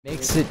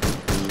Makes it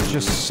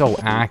just so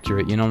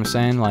accurate, you know what I'm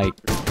saying? Like,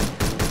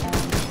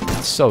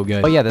 it's so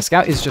good. But yeah, the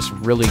Scout is just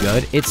really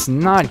good. It's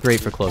not great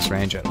for close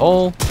range at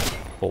all.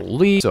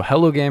 Holy. So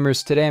hello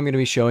gamers, today I'm going to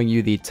be showing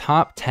you the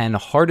top 10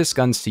 hardest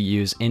guns to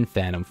use in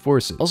Phantom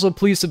Forces. Also,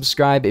 please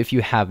subscribe if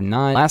you have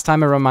not. Last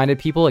time I reminded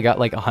people I got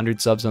like 100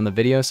 subs on the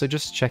video, so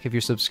just check if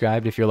you're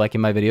subscribed if you're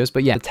liking my videos.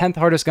 But yeah, the 10th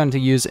hardest gun to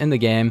use in the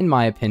game, in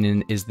my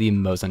opinion, is the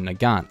Mosin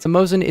Nagant. The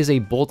Mosin is a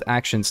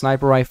bolt-action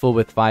sniper rifle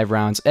with 5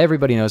 rounds.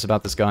 Everybody knows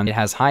about this gun. It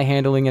has high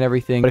handling and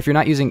everything, but if you're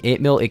not using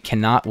 8mm, it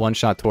cannot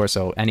one-shot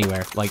torso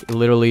anywhere. Like,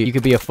 literally, you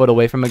could be a foot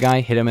away from a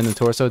guy, hit him in the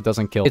torso, it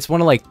doesn't kill. It's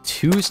one of like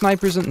 2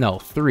 snipers, no,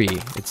 3.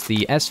 It's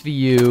the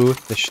SVU,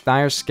 the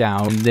Steyr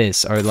Scout, and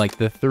this are like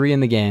the 3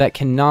 in the game that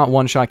cannot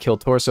one-shot kill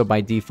torso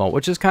by default,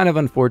 which is kind of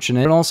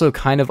unfortunate, but also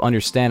kind of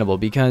understandable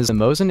because the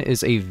Mosin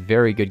is a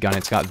very good gun.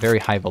 It's got very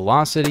high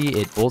velocity,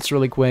 it bolts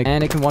really quick,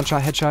 and it can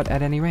one-shot headshot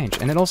at any range.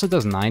 And it also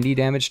does 90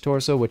 damage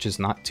torso, which is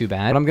not too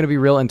bad. But I'm gonna be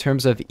real, in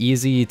terms of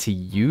easy to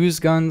use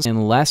guns,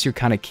 unless you're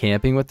kind of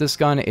camping with this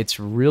gun, it's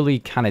really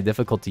kind of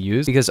difficult to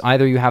use because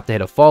either you have to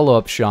hit a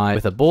follow-up shot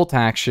with a bolt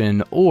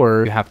action,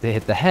 or you have to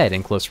hit the head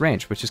in close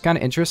range, which is kind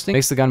of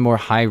interesting. Makes the gun more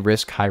high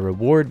risk, high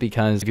reward,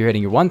 because if you're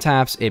hitting your one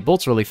taps, it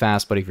bolts really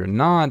fast, but if you're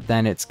not,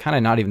 then it's kind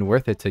of not even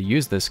worth it to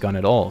use this gun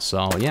at all.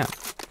 So yeah.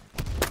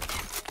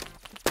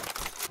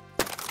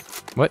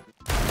 What?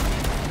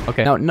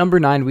 Okay, now number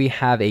 9, we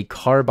have a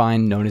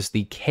carbine known as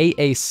the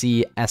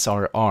KAC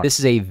SRR. This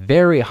is a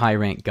very high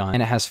rank gun,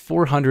 and it has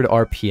 400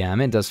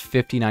 RPM and does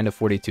 59 to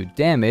 42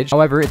 damage.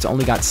 However, it's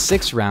only got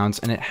 6 rounds,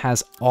 and it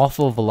has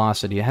awful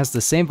velocity. It has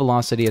the same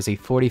velocity as a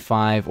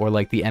 45 or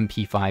like the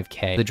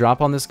MP5K. The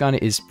drop on this gun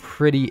is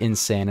pretty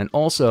insane, and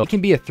also it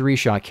can be a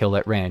 3-shot kill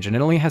at range, and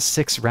it only has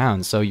 6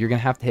 rounds, so you're gonna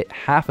have to hit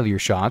half of your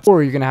shots,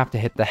 or you're gonna have to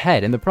hit the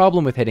head. And the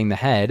problem with hitting the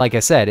head, like I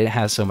said, it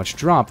has so much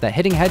drop that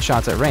hitting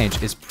headshots at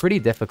range is pretty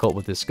difficult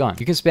with this gun.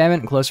 You can spam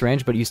it in close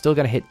range, but you still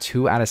gotta hit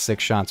 2 out of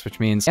 6 shots, which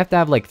means you have to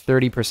have like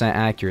 30%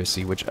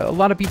 accuracy, which a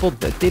lot of people,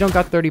 they don't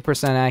got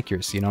 30%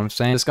 accuracy, you know what I'm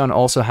saying? This gun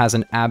also has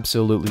an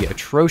absolutely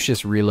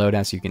atrocious reload,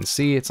 as you can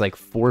see. It's like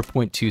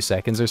 4.2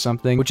 seconds or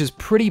something, which is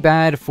pretty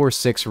bad for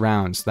 6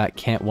 rounds. That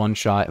can't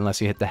one-shot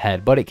unless you hit the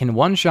head, but it can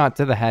one-shot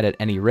to the head at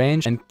any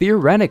range, and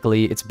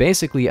theoretically, it's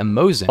basically a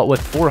Mosin, but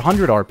with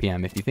 400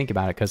 RPM, if you think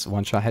about it, because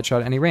one-shot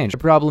headshot at any range. The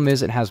problem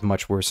is it has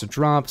much worse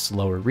drops,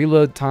 lower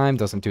reload time,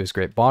 doesn't do as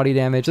great body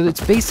damage, so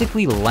it's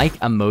basically like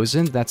a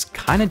Mosin that's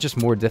kind of just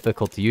more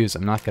difficult to use,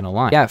 I'm not gonna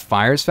lie. Yeah, it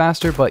fires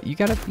faster, but you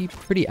gotta be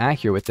pretty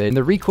accurate with it, and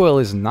the recoil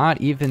is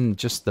not even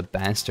just the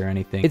best or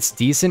anything. It's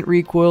decent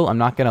recoil, I'm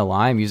not gonna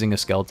lie. I'm using a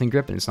skeleton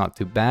grip, and it's not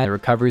too bad. The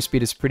recovery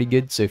speed is pretty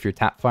good, so if you're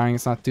tap firing,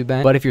 it's not too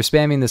bad. But if you're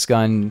spamming this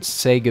gun,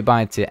 say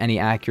goodbye to any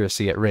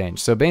accuracy at range.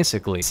 So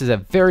basically, this is a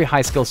very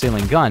high skill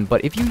ceiling gun,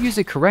 but if you use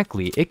it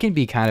correctly, it can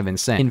be kind of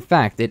insane. In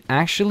fact, it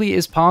actually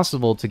is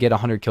possible to get a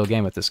 100 kill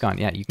game with this gun.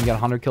 Yeah, you can get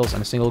 100 kills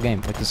in a single game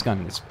with this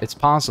gun. It's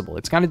possible.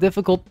 It's kind of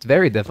difficult, it's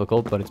very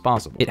difficult, but it's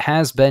possible. It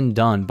has been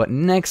done. But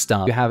next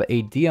up, you have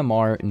a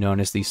DMR known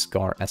as the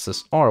Scar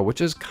SSR,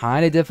 which is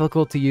kind of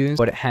difficult to use,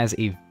 but it has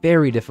a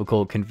very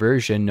difficult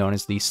conversion known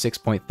as the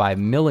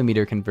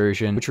 6.5mm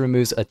conversion, which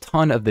removes a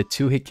ton of the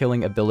 2-hit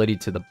killing ability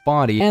to the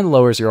body and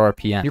lowers your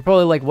RPM. You're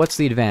probably like, what's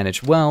the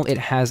advantage? Well, it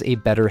has a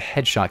better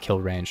headshot kill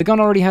range. The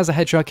gun already has a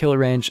headshot kill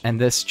range, and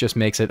this just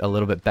makes it a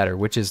little bit better,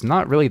 which is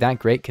not really that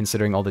great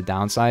considering all the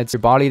downsides.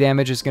 Your body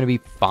damage is going to be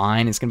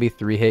fine. It's going to be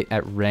 3-hit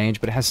at range,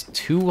 but it has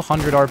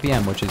 200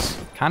 RPM, which is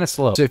kind of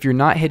slow. So if you're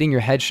not hitting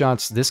your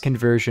headshots, this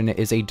conversion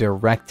is a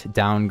direct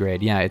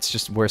downgrade. Yeah, it's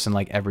just worse in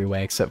like every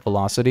way except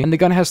velocity. And the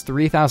gun has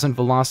 3000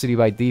 velocity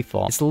by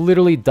default. It's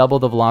literally double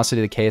the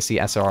velocity of the KSC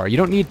SRR. You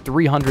don't need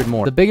 300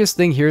 more. The biggest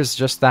thing here is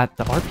just that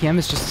the RPM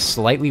is just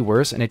slightly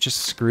worse, and it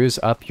just screws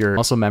up your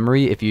muscle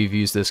memory if you've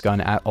used this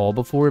gun at all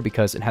before,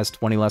 because it has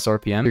 20 less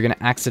RPM. You're gonna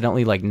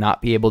accidentally like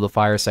not be able to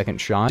fire a second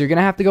shot. So you're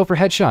gonna have to go for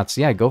headshots.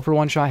 Yeah, go for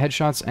one-shot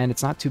headshots, and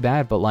it's not too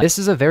bad, but like, this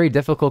is a very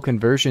difficult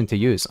conversion to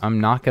use. I'm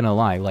not gonna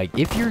lie. Like,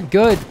 if you're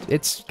good,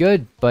 it's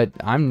good, but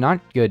I'm not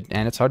good,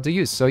 and it's hard to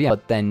use. So yeah,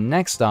 but then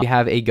next up, we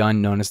have a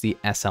gun known as the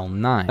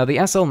SL9. Now, the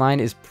SL9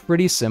 is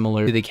pretty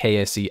similar to the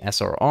KSC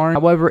SRR.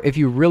 However, if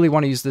you really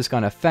want to use this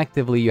gun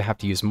effectively, you have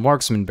to use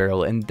marksman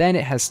barrel, and then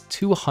it has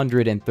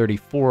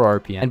 234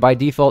 RPM, and by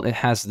default, it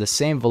has the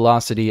same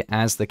velocity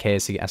as the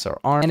KSC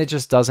SRR, and it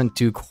just doesn't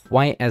do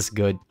quite as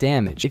good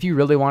damage. If you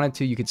really wanted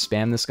to, you could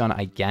spam this gun,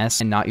 I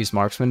guess, and not use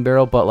marksman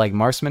barrel, but like,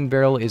 marksman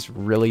barrel is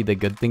really the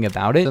good thing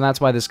about it, and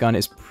that's why this gun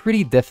is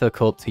pretty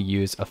difficult to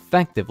use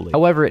effectively.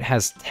 However, it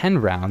has 10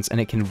 rounds, and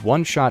it can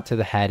one-shot to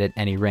the head at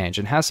any range.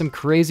 It has some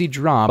crazy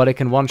drop, but it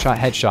can one-shot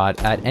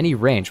headshot at any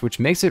range, which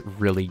makes it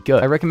really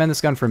good. I recommend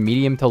this gun for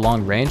medium to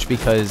long range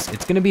because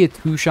it's going to be a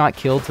 2-shot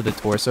kill to the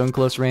torso in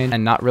close range,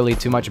 and not really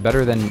too much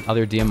better than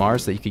other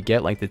DMRs that you could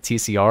get. Like, the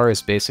TCR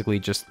is basically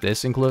just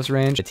this in close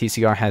range. The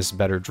TCR has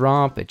better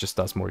drop, it just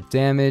does more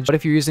damage. But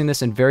if you're using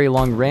this in very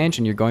long range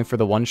and you're going for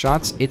the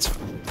one-shots, it's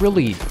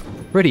really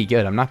pretty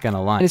good, I'm not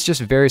gonna lie. And it's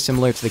just very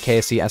similar to the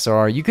KSC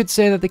SRR. You could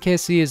say that the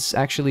KSC is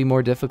actually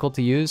more difficult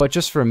to use, but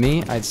just for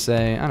me, I'd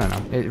say, I don't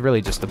know, it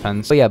really just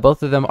depends. But yeah,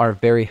 both of them are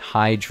very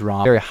high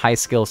drop, very high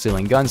skill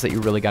ceiling guns that you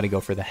really got to go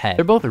for the head.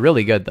 They're both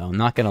really good though, I'm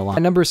not gonna lie.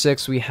 At number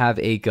 6, we have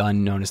a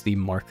gun known as the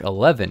Mark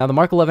 11. Now the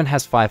Mark 11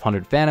 has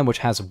 500 Phantom, which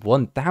has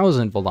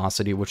 1000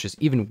 velocity, which is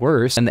even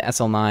worse than the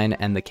SL9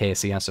 and the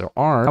KSC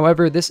SRR.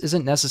 However, this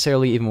isn't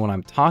necessarily even what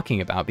I'm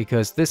talking about,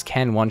 because this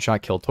can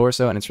one-shot kill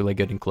torso and it's really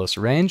good in close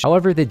range.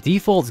 However, the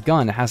default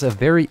gun has a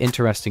very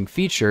interesting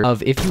feature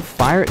of if you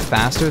fire it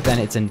faster than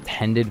its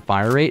intended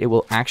fire rate, it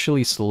will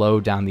actually slow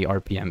down the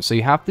RPM. So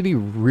you have to be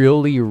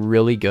really,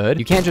 really good.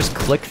 You can't just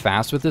click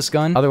fast with this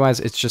gun, otherwise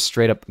it's just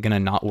straight up gonna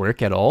not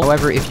work at all.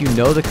 However, if you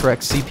know the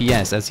correct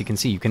CPS, as you can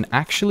see, you can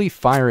actually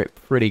fire it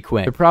pretty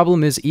quick. The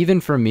problem is,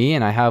 even for me,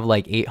 and I have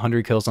like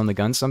 800 kills on the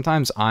gun,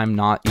 sometimes I'm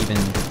not even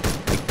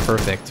like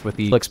perfect with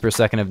the clicks per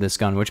second of this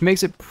gun, which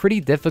makes it pretty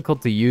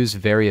difficult to use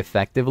very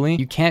effectively.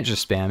 You can't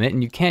just spam it,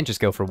 and you can't just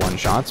go for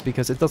one-shots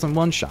because it doesn't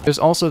one-shot. There's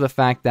also the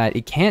fact that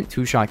it can't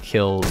two-shot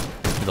kill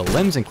the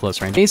limbs in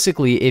close range.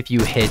 Basically, if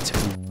you hit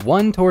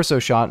one torso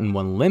shot and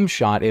one limb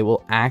shot, it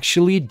will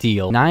actually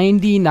deal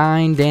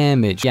 99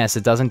 damage. Yes,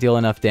 it doesn't deal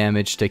enough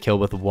damage to kill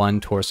with one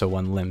torso,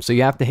 one limb. So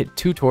you have to hit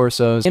 2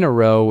 torsos in a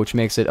row, which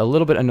makes it a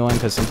little bit annoying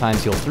because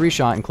sometimes you'll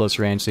 3-shot in close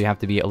range, so you have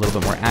to be a little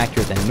bit more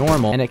accurate than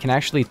normal. And it can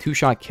actually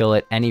 2-shot kill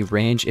at any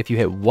range if you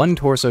hit 1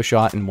 torso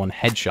shot and 1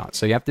 headshot.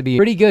 So you have to be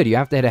pretty good. You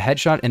have to hit a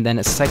headshot and then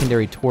a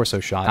secondary torso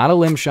shot, not a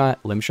limb shot.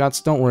 Limb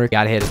shots don't work. You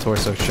gotta hit a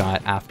torso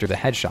shot after the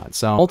headshot.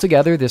 So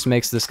altogether, this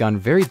makes this gun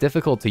very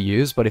difficult to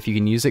use, but if you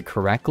can use it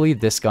correctly,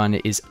 this gun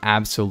is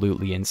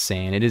absolutely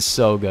insane. It is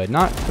so good.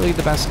 Not really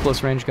the best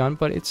close range gun,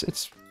 but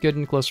it's good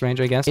in close range,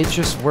 I guess. It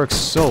just works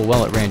so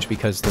well at range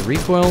because the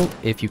recoil,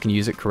 if you can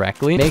use it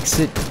correctly, makes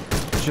it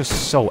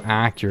just so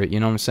accurate, you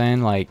know what I'm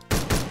saying? Like,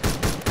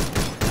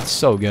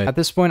 so good. At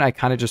this point, I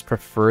kind of just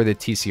prefer the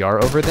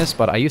TCR over this,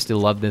 but I used to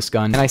love this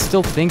gun, and I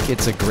still think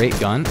it's a great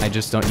gun. I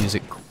just don't use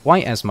it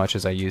quite as much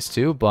as I used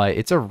to, but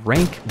it's a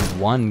rank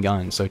 1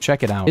 gun, so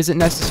check it out. Is it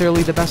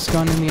necessarily the best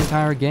gun in the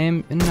entire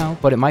game? No,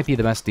 but it might be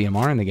the best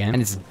DMR in the game,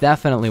 and it's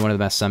definitely one of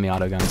the best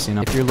semi-auto guns, you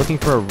know? If you're looking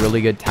for a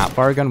really good tap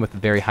fire gun with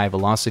very high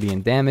velocity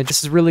and damage,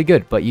 this is really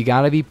good, but you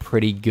gotta be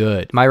pretty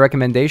good. My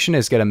recommendation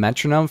is get a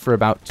metronome for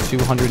about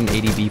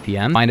 280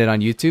 BPM. Find it on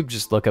YouTube,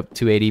 just look up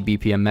 280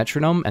 BPM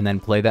metronome, and then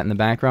play that in the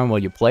background while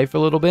you play for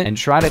a little bit, and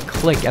try to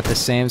click at the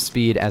same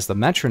speed as the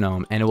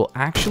metronome, and it will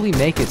actually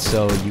make it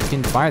so you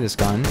can fire this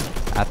gun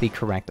at the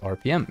correct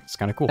RPM. It's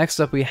kind of cool. Next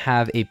up, we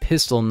have a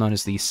pistol known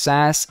as the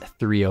SAS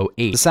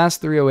 308. The SAS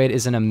 308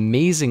 is an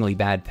amazingly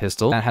bad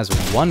pistol that has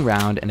 1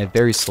 round and a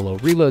very slow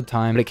reload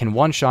time, but it can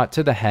one-shot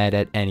to the head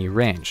at any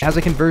range. It has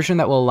a conversion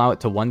that will allow it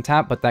to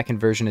one-tap, but that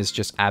conversion is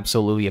just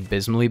absolutely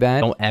abysmally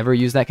bad. Don't ever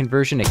use that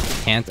conversion. It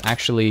can't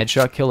actually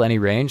headshot kill any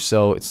range,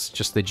 so it's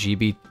just the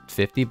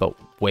GB50, but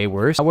way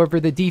worse. However,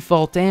 the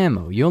default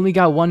ammo, you only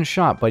got 1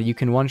 shot, but you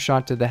can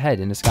 1-shot to the head,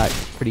 and it's got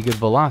pretty good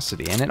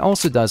velocity, and it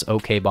also does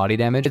okay body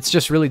damage. It's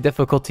just really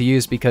difficult to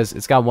use because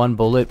it's got 1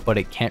 bullet, but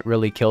it can't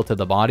really kill to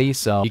the body,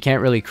 so you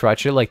can't really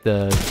crutch it like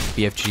the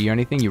BFG or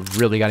anything. You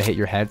really got to hit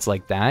your heads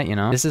like that, you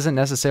know? This isn't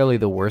necessarily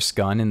the worst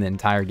gun in the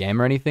entire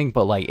game or anything,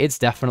 but like, it's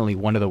definitely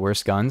one of the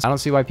worst guns. I don't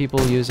see why people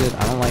use it.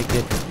 I don't like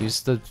it. Use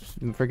the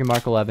freaking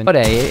Mark 11. But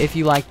hey, if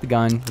you like the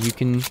gun, you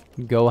can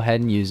go ahead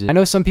and use it. I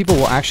know some people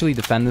will actually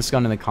defend this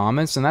gun in the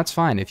comments, and that's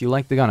fine if you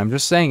like the gun. I'm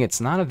just saying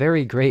it's not a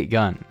very great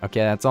gun.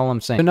 Okay, that's all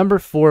I'm saying. So number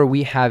 4,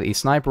 we have a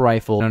sniper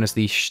rifle known as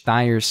the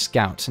Steyr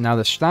Scout. Now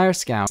the Steyr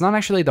Scout, it's not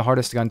actually the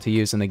hardest gun to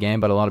use in the game,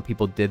 but a lot of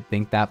people did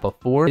think that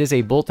before. It is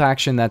a bolt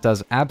action that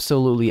does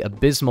absolutely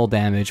abysmal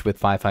damage with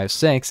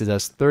 5.56. It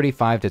does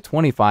 35 to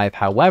 25.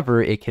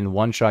 However, it can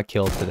one-shot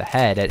kill to the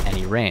head at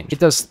any range. It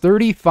does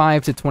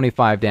 35 to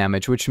 25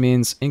 damage, which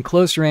means in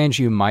close range,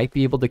 you might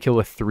be able to kill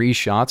with 3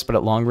 shots, but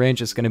at long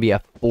range, it's going to be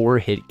a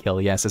 4-hit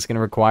kill. Yes, it's going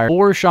to require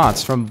 4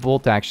 shots from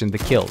bolt action to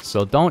kill,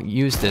 so don't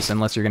use this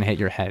unless you're going to hit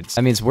your heads.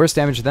 That means worse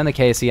damage than the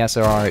KSC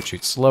SRR, it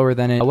shoots slower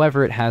than it.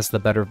 However, it has the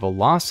better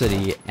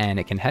velocity, and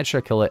it can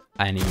headshot kill at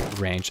any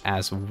range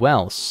as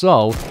well.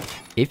 So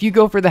if you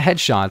go for the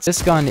headshots,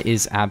 this gun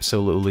is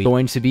absolutely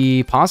going to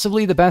be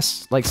possibly the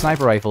best, like,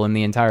 sniper rifle in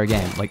the entire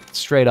game, like,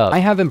 straight up. I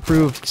have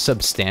improved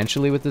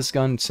substantially with this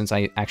gun since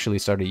I actually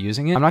started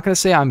using it. I'm not going to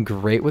say I'm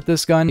great with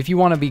this gun. If you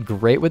want to be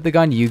great with the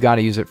gun, you got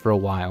to use it for a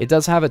while. It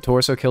does have a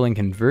torso killing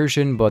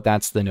conversion, but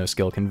that's the no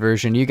skill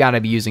conversion. You got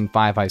to be using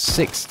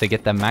 5.56 to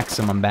get the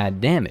maximum bad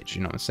damage,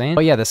 you know what I'm saying?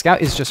 But yeah, the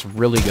Scout is just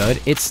really good.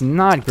 It's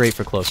not great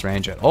for close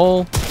range at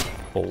all.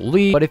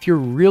 Holy. But if you're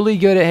really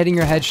good at hitting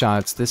your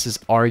headshots, this is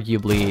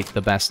arguably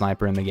the best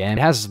sniper in the game.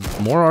 It has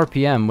more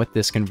RPM with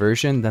this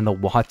conversion than the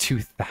WA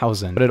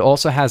 2000, but it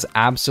also has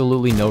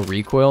absolutely no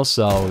recoil,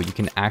 so you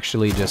can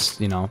actually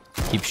just, you know,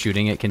 keep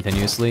shooting it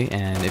continuously,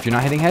 and if you're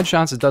not hitting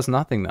headshots, it does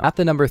nothing though. At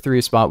the number 3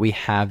 spot, we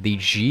have the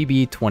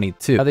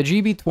GB22. Now the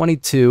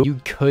GB22,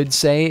 you could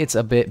say it's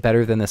a bit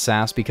better than the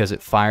SAS because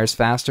it fires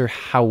faster.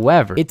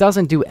 However, it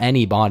doesn't do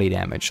any body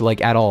damage,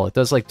 like at all. It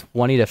does like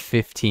 20 to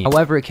 15.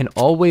 However, it can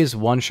always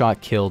one-shot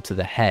kill to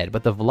the head,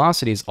 but the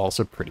velocity is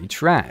also pretty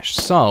trash.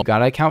 So you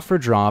gotta account for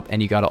drop,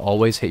 and you gotta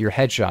always hit your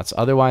headshots.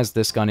 Otherwise,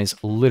 this gun is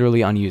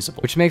literally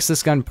unusable, which makes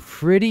this gun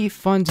pretty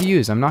fun to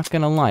use. I'm not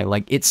gonna lie.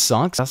 Like, it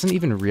sucks. It doesn't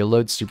even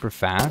reload super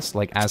fast,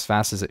 like as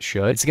fast as it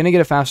should. It's gonna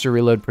get a faster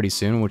reload pretty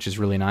soon, which is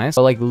really nice.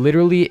 But like,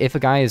 literally, if a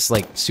guy is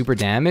like super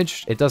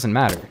damaged, it doesn't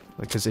matter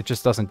because it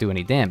just doesn't do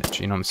any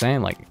damage. You know what I'm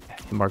saying? Like,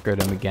 hit marker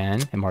him again,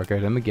 hit marker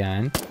him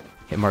again.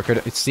 Hit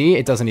marker. See,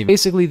 it doesn't even.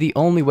 Basically, the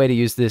only way to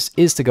use this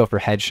is to go for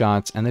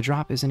headshots, and the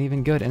drop isn't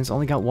even good, and it's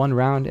only got 1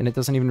 round, and it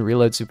doesn't even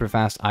reload super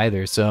fast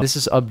either. So this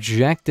is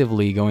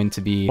objectively going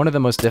to be one of the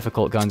most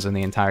difficult guns in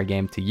the entire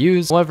game to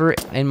use. However,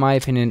 in my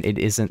opinion, it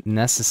isn't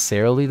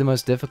necessarily the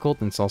most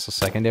difficult, and it's also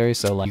secondary.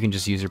 So like, you can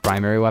just use your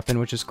primary weapon,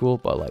 which is cool.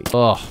 But like,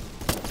 oh,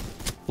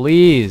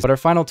 please. But our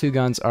final 2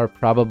 guns are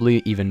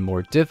probably even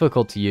more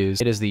difficult to use.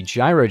 It is the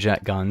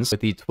gyrojet guns with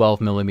the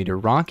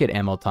 12mm rocket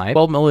ammo type.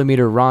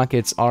 12mm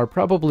rockets are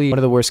probably one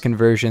of the worst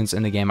conversions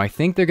in the game. I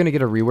think they're going to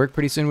get a rework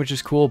pretty soon, which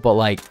is cool, but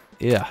like,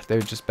 yeah, they're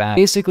just bad.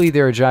 Basically,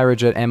 they're a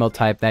gyrojet ammo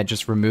type that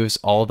just removes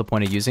all the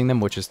point of using them,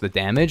 which is the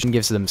damage, and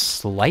gives them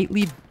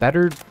slightly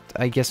better,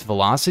 I guess,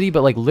 velocity,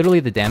 but like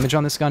literally the damage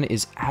on this gun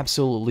is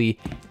absolutely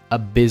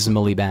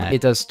abysmally bad. It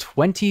does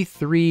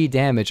 23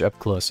 damage up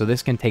close, so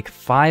this can take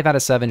 5 out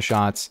of 7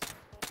 shots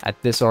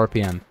at this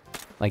RPM.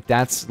 Like,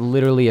 that's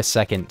literally a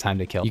second time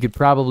to kill. You could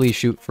probably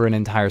shoot for an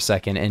entire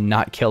second and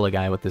not kill a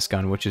guy with this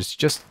gun, which is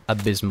just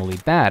abysmally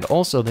bad.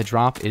 Also, the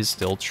drop is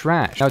still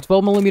trash. Now,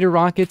 12mm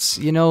rockets,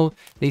 you know,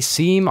 they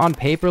seem on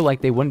paper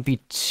like they wouldn't be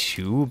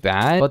too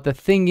bad, but the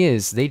thing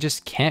is, they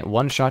just can't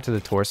one-shot to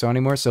the torso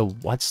anymore, so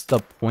what's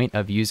the point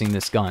of using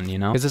this gun, you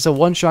know? Because it's a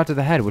one-shot to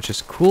the head, which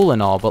is cool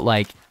and all, but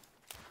like,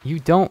 you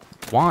don't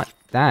want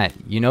that,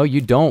 you know? You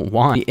don't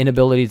want the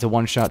inability to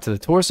one-shot to the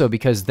torso,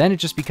 because then it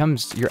just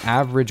becomes your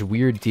average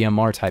weird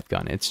DMR type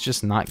gun. It's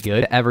just not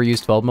good to ever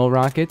use 12mm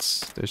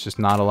rockets. There's just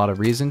not a lot of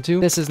reason to.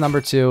 This is number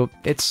 2.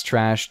 It's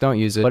trash. Don't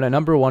use it. But at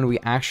number 1, we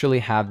actually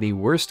have the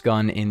worst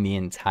gun in the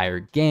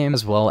entire game,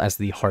 as well as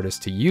the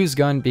hardest to use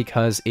gun,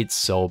 because it's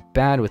so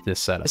bad with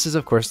this setup. This is,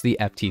 of course, the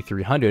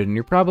FT300, and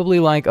you're probably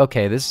like,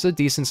 okay, this is a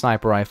decent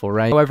sniper rifle,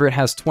 right? However, it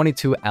has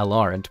 22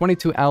 LR, and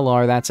 22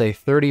 LR, that's a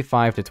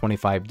 35 to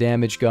 25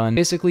 damage gun.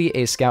 Basically,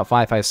 a Scout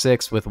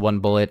 5.56 with 1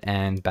 bullet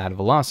and bad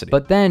velocity.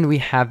 But then we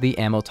have the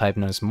ammo type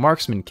known as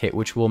Marksman Kit,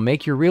 which will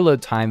make your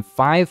reload time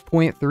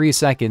 5.3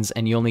 seconds,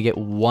 and you only get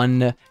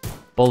 1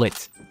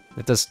 bullet.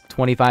 That does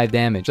 25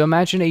 damage. So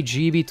imagine a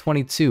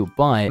GB22,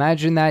 but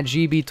imagine that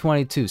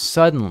GB22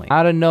 suddenly,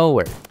 out of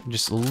nowhere,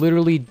 just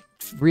literally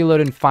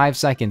reload in 5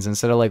 seconds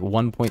instead of like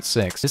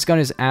 1.6. This gun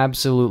is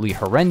absolutely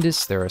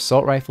horrendous. There are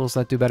assault rifles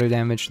that do better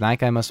damage. That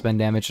guy must have been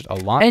damaged a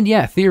lot. And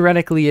yeah,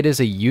 theoretically, it is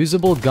a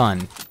usable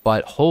gun,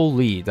 but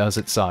holy does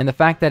it suck. And the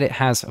fact that it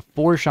has a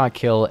 4-shot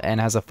kill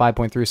and has a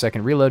 5.3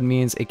 second reload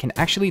means it can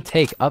actually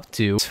take up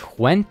to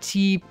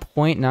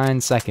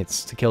 20.9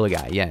 seconds to kill a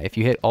guy. Yeah, if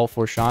you hit all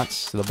 4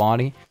 shots to the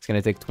body, it's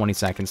going to take 20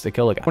 seconds to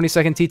kill a guy.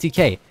 20-second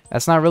TTK.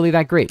 That's not really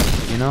that great,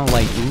 you know?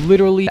 Like,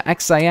 literally, the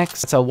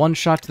XIX, it's a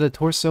 1-shot to the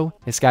torso.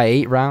 This guy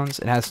 8 rounds.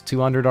 It has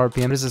 200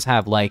 RPM. Does this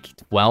have, like,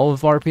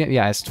 12 RPM?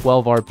 Yeah, it's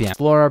 12 RPM.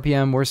 Floor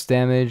RPM, worse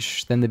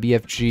damage than the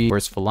BFG,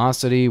 worse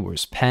velocity,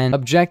 worse pen.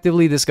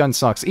 Objectively, this gun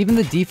sucks. Even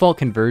the default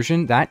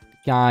conversion, that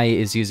guy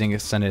is using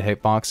extended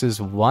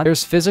hitboxes. What?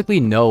 There's physically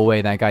no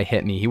way that guy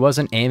hit me. He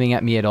wasn't aiming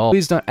at me at all.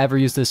 Please don't ever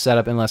use this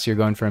setup unless you're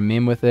going for a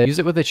meme with it. Use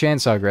it with a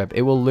chainsaw grip.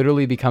 It will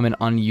literally become an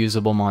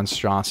unusable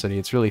monstrosity.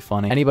 It's really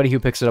funny. Anybody who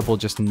picks it up will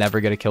just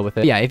never get a kill with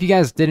it. Yeah, if you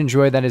guys did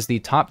enjoy, that is the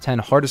top 10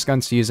 hardest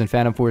guns to use in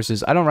Phantom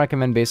Forces. I don't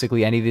recommend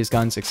basically any of these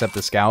guns except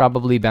the Scout.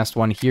 Probably best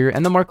one here,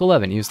 and the Mark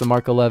 11. Use the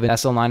Mark 11.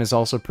 SL9 is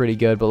also pretty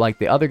good, but like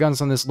the other guns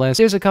on this list,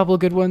 there's a couple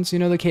of good ones. You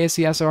know, the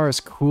KSC SR is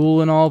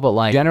cool and all, but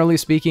like generally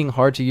speaking,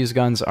 hard to use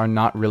guns are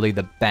not really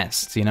the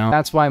best, you know?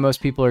 That's why most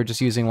people are just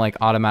using like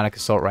automatic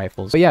assault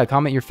rifles. But yeah,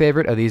 comment your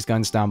favorite of these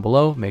guns down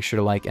below. Make sure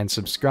to like and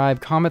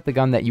subscribe. Comment the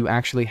gun that you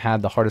actually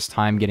had the hardest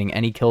time getting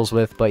any kills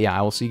with. But yeah,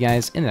 I will see you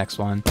guys in the next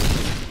one.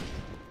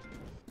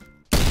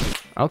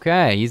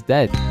 Okay, he's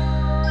dead.